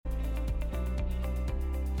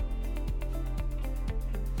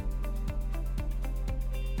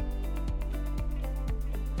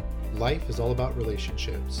Life is all about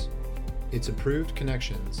relationships. It's improved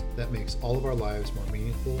connections that makes all of our lives more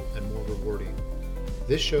meaningful and more rewarding.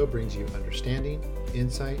 This show brings you understanding,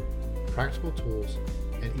 insight, practical tools,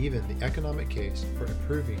 and even the economic case for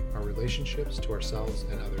improving our relationships to ourselves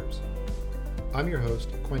and others. I'm your host,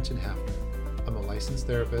 Quentin Hafner. I'm a licensed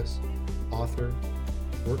therapist, author,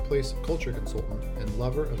 workplace culture consultant, and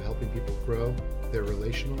lover of helping people grow their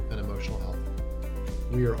relational and emotional health.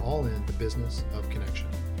 We are all in the business of connection.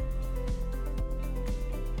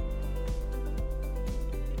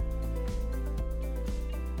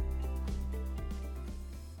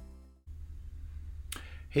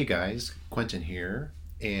 Hey guys, Quentin here,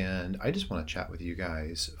 and I just want to chat with you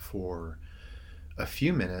guys for a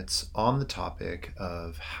few minutes on the topic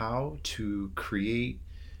of how to create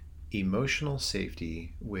emotional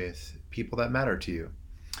safety with people that matter to you,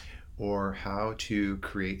 or how to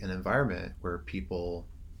create an environment where people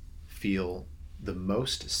feel the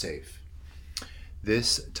most safe.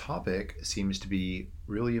 This topic seems to be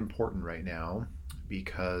really important right now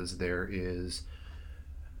because there is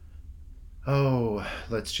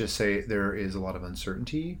let's just say there is a lot of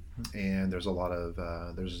uncertainty, and there's a lot of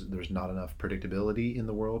there's not enough predictability in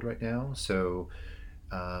the world right now. So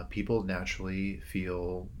people naturally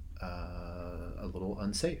feel a little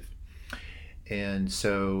unsafe. And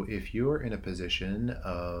so if you're in a position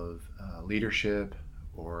of leadership,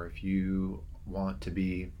 or if you want to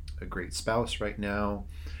be a great spouse right now,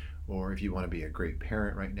 or if you want to be a great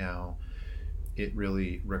parent right now, it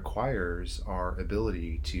really requires our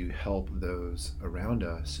ability to help those around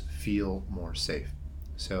us feel more safe.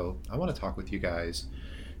 So I want to talk with you guys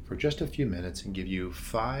for just a few minutes and give you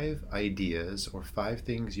 5 ideas, or 5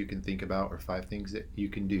 things you can think about, or 5 things that you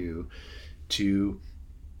can do to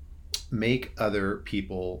make other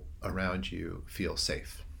people around you feel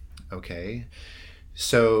safe. Okay,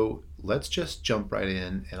 so let's just jump right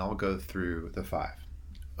in and I'll go through the 5.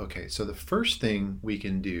 Okay, so the first thing we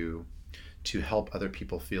can do to help other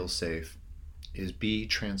people feel safe is be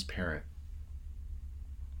transparent.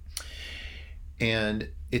 And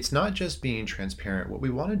it's not just being transparent. What we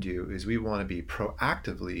want to do is we want to be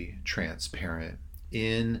proactively transparent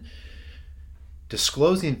in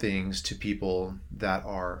disclosing things to people that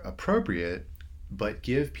are appropriate, but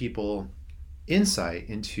give people insight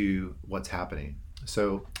into what's happening.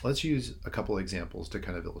 So let's use a couple examples to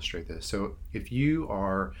kind of illustrate this. So if you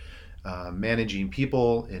are managing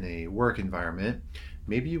people in a work environment,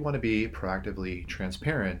 maybe you want to be proactively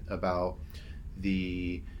transparent about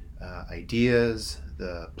the ideas,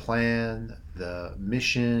 the plan, the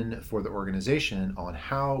mission for the organization on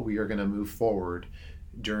how we are going to move forward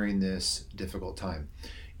during this difficult time.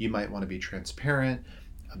 You might want to be transparent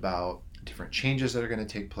about different changes that are going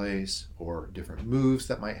to take place, or different moves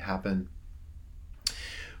that might happen.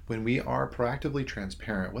 When we are proactively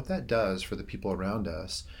transparent, what that does for the people around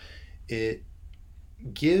us, it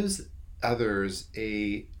gives others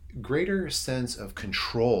a greater sense of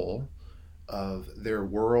control of their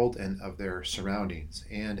world and of their surroundings.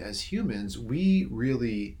 And as humans, we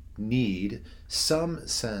really need some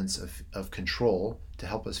sense of control to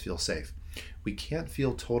help us feel safe. We can't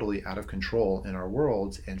feel totally out of control in our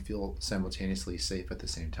worlds and feel simultaneously safe at the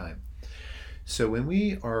same time. So when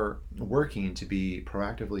we are working to be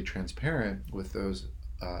proactively transparent with those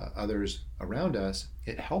others around us,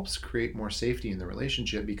 it helps create more safety in the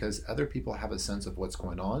relationship, because other people have a sense of what's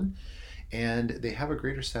going on, and they have a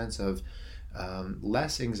greater sense of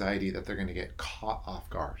less anxiety that they're going to get caught off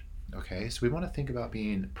guard. Okay, so we want to think about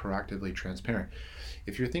being proactively transparent.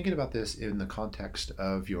 If you're thinking about this in the context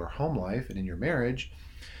of your home life and in your marriage,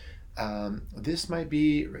 this might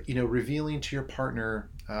be, revealing to your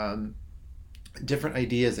partner different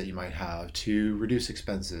ideas that you might have to reduce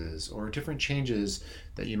expenses, or different changes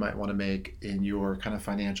that you might want to make in your kind of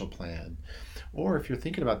financial plan. Or if you're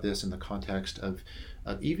thinking about this in the context of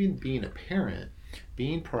even being a parent,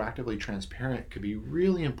 being proactively transparent could be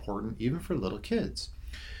really important even for little kids,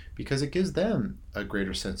 because it gives them a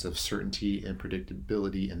greater sense of certainty and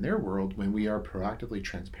predictability in their world when we are proactively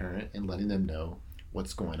transparent and letting them know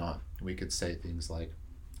what's going on. We could say things like,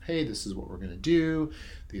 hey, this is what we're going to do.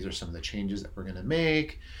 These are some of the changes that we're going to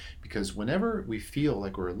make. Because whenever we feel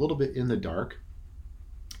like we're a little bit in the dark,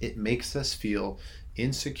 it makes us feel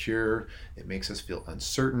insecure. It makes us feel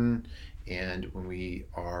uncertain. And when we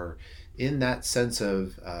are in that sense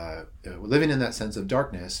of living in that sense of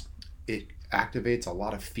darkness, it activates a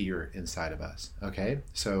lot of fear inside of us. Okay,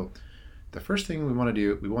 so the first thing we want to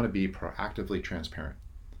do, we want to be proactively transparent.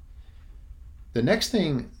 The next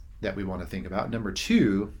thing that we want to think about, number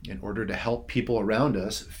 2, in order to help people around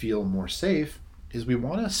us feel more safe, is we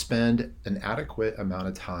want to spend an adequate amount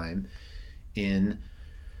of time in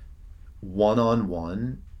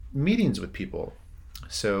one-on-one meetings with people.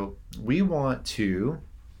 So we want to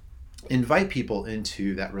invite people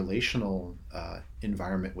into that relational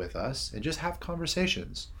environment with us and just have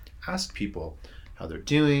conversations. Ask people how they're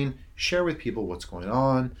doing, share with people what's going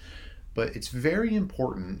on. But it's very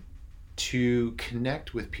important to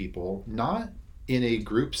connect with people, not in a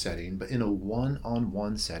group setting, but in a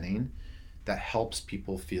one-on-one setting that helps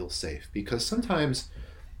people feel safe. Because sometimes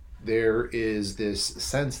there is this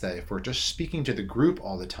sense that if we're just speaking to the group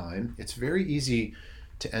all the time, it's very easy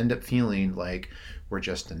to end up feeling like we're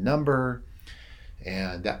just a number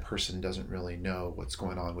and that person doesn't really know what's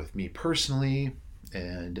going on with me personally,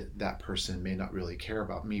 and that person may not really care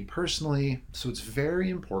about me personally. So it's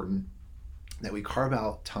very important that we carve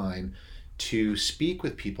out time to speak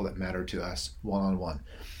with people that matter to us one-on-one.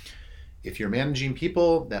 If you're managing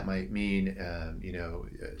people, that might mean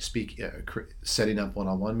setting up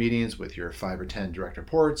one-on-one meetings with your 5 or 10 direct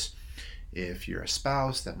reports. If you're a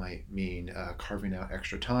spouse, that might mean carving out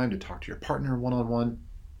extra time to talk to your partner one-on-one.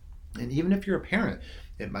 And even if you're a parent,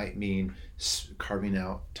 it might mean carving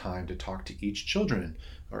out time to talk to each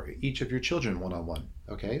of your children one-on-one,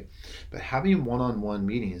 okay? But having one-on-one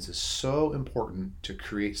meetings is so important to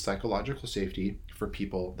create psychological safety for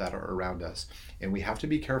people that are around us. And we have to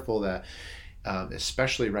be careful that,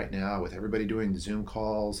 especially right now with everybody doing Zoom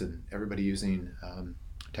calls and everybody using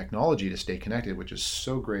technology to stay connected, which is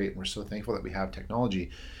so great, and we're so thankful that we have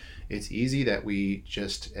technology, it's easy that we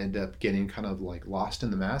just end up getting kind of like lost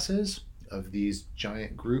in the masses of these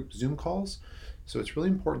giant group Zoom calls. So it's really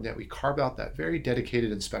important that we carve out that very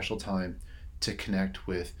dedicated and special time to connect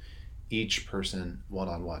with each person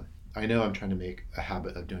one-on-one. I know I'm trying to make a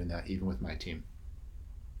habit of doing that even with my team.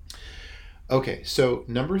 Okay, so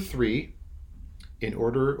number 3,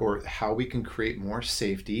 how we can create more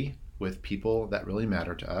safety with people that really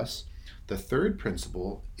matter to us. The third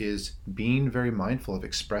principle is being very mindful of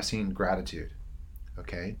expressing gratitude,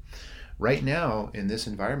 okay? Right now, in this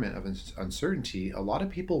environment of uncertainty, a lot of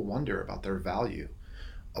people wonder about their value.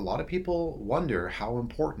 A lot of people wonder how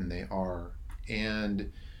important they are.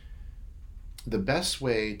 And the best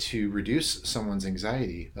way to reduce someone's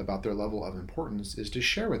anxiety about their level of importance is to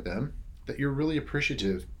share with them that you're really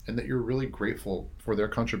appreciative and that you're really grateful for their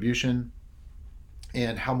contribution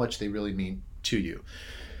and how much they really mean to you.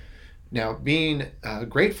 Now, being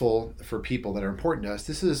grateful for people that are important to us,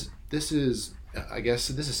 this is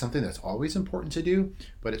something that's always important to do,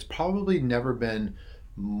 but it's probably never been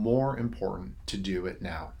more important to do it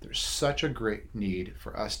now. There's such a great need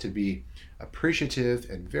for us to be appreciative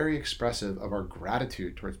and very expressive of our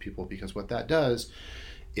gratitude towards people, because what that does,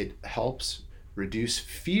 it helps reduce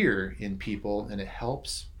fear in people, and it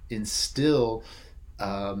helps instill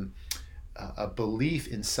a belief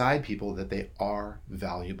inside people that they are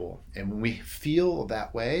valuable. And when we feel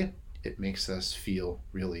that way, it makes us feel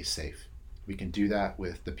really safe. We can do that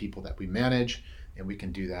with the people that we manage, and we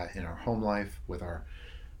can do that in our home life with our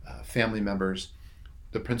family members.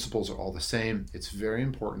 The principles are all the same. It's very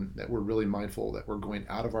important that we're really mindful that we're going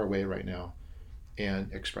out of our way right now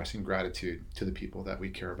and expressing gratitude to the people that we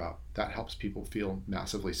care about. That helps people feel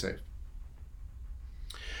massively safe.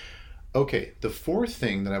 Okay, the fourth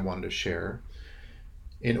thing that I wanted to share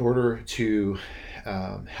in order to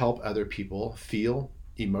help other people feel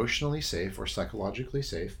emotionally safe or psychologically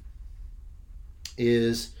safe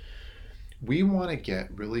is we want to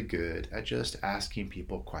get really good at just asking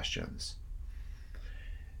people questions.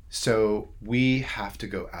 So we have to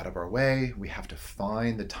go out of our way, we have to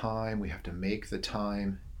find the time, we have to make the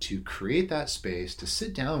time to create that space to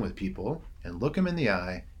sit down with people and look them in the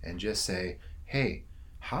eye and just say, hey,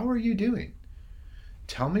 how are you doing?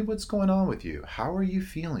 Tell me what's going on with you. How are you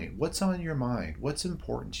feeling? What's on your mind? What's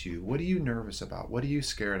important to you? What are you nervous about? What are you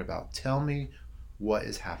scared about? Tell me what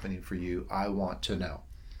is happening for you. I want to know.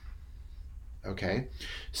 Okay?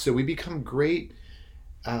 So we become great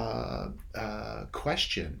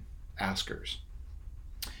question askers.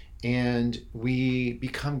 And we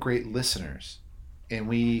become great listeners. And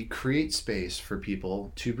we create space for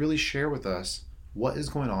people to really share with us what is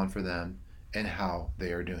going on for them and how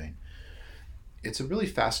they are doing. It's a really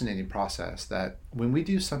fascinating process that when we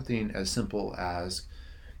do something as simple as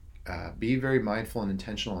be very mindful and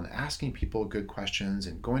intentional in asking people good questions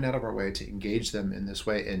and going out of our way to engage them in this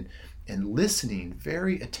way and listening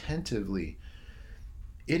very attentively,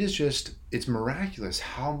 it's miraculous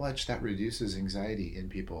how much that reduces anxiety in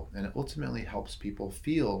people, and it ultimately helps people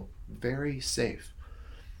feel very safe.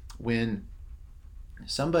 When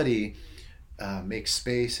somebody makes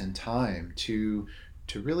space and time to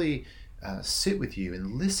really sit with you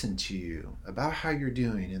and listen to you about how you're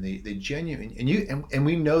doing, and they genuine, and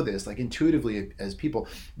we know this, like intuitively as people,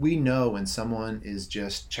 we know when someone is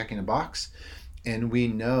just checking a box, and we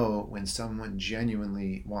know when someone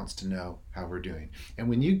genuinely wants to know how we're doing. And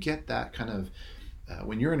when you get that kind of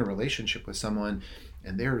when you're in a relationship with someone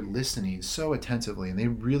and they're listening so attentively and they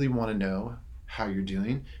really want to know how you're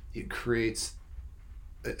doing, it creates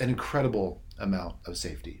an incredible amount of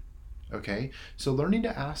safety. Okay, so learning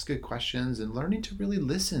to ask good questions and learning to really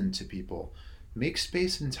listen to people, make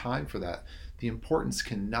space and time for that. The importance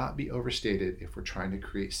cannot be overstated if we're trying to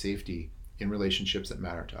create safety in relationships that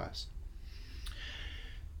matter to us.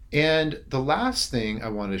 And the last thing I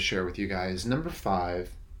wanted to share with you guys, number 5,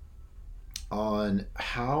 on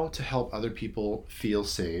how to help other people feel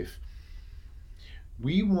safe.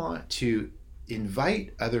 We want to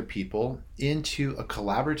invite other people into a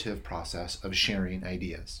collaborative process of sharing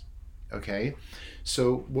ideas. Okay,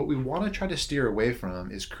 so what we want to try to steer away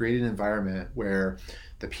from is create an environment where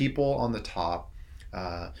the people on the top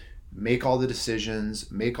make all the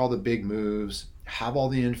decisions, make all the big moves, have all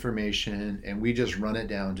the information, and we just run it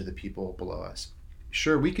down to the people below us.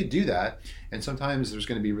 Sure, we could do that, and sometimes there's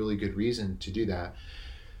going to be really good reason to do that.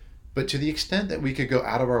 But to the extent that we could go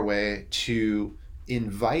out of our way to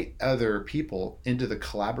invite other people into the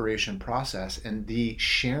collaboration process and the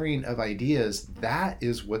sharing of ideas, that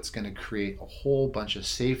is what's going to create a whole bunch of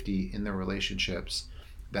safety in the relationships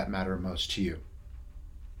that matter most to you.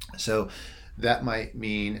 So that might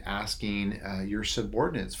mean asking your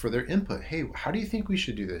subordinates for their input. Hey, how do you think we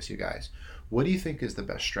should do this, you guys? What do you think is the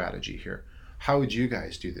best strategy here? How would you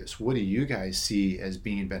guys do this? What do you guys see as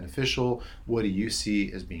being beneficial? What do you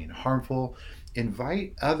see as being harmful?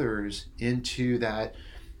 Invite others into that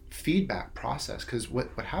feedback process, because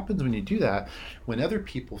what happens when you do that, when other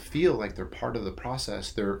people feel like they're part of the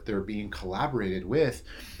process, they're being collaborated with,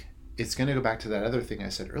 it's going to go back to that other thing I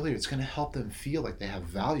said earlier. It's going to help them feel like they have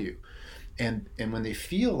value. And when they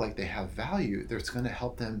feel like they have value, it's going to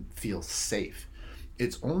help them feel safe.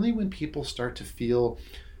 It's only when people start to feel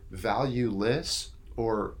valueless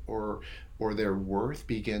or their worth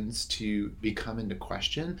begins to become into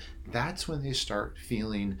question, that's when they start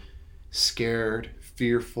feeling scared,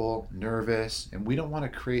 fearful, nervous. And we don't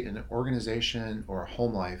want to create an organization or a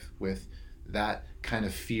home life with that kind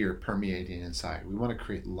of fear permeating inside. We want to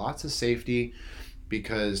create lots of safety,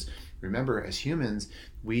 because remember, as humans,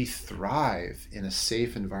 we thrive in a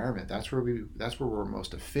safe environment. That's where we're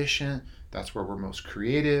most efficient. That's where we're most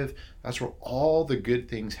creative. That's where all the good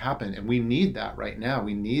things happen. And we need that right now.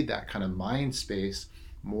 We need that kind of mind space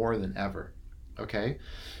more than ever. Okay?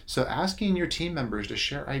 So asking your team members to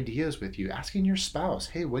share ideas with you, asking your spouse,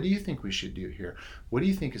 hey, what do you think we should do here? What do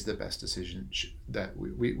you think is the best decision that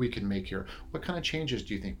we can make here? What kind of changes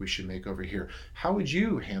do you think we should make over here? How would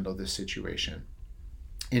you handle this situation?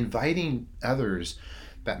 Inviting others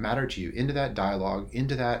that matter to you into that dialogue,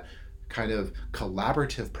 into that kind of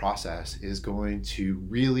collaborative process is going to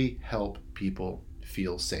really help people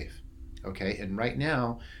feel safe. Okay, and right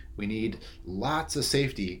now we need lots of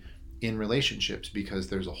safety in relationships because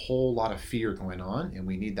there's a whole lot of fear going on, and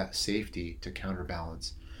we need that safety to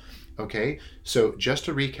counterbalance. Okay, so just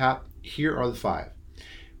to recap, here are the 5.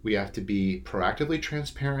 We have to be proactively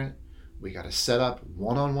transparent. We got to set up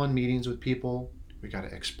one-on-one meetings with people. We got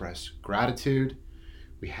to express gratitude.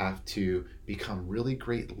 We have to become really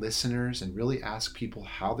great listeners and really ask people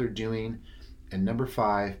how they're doing. And number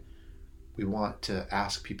 5, we want to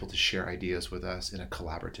ask people to share ideas with us in a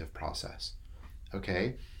collaborative process.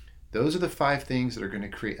 Okay? Those are the 5 things that are going to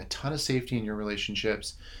create a ton of safety in your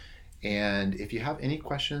relationships. And if you have any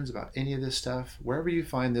questions about any of this stuff, wherever you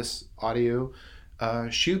find this audio,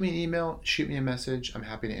 shoot me an email, shoot me a message. I'm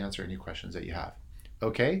happy to answer any questions that you have.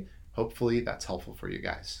 Okay? Hopefully that's helpful for you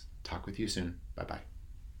guys. Talk with you soon. Bye-bye.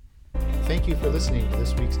 Thank you for listening to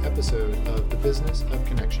this week's episode of The Business of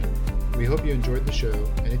Connection. We hope you enjoyed the show,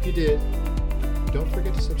 and if you did, don't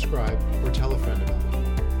forget to subscribe or tell a friend about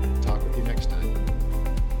it. Talk with you next time.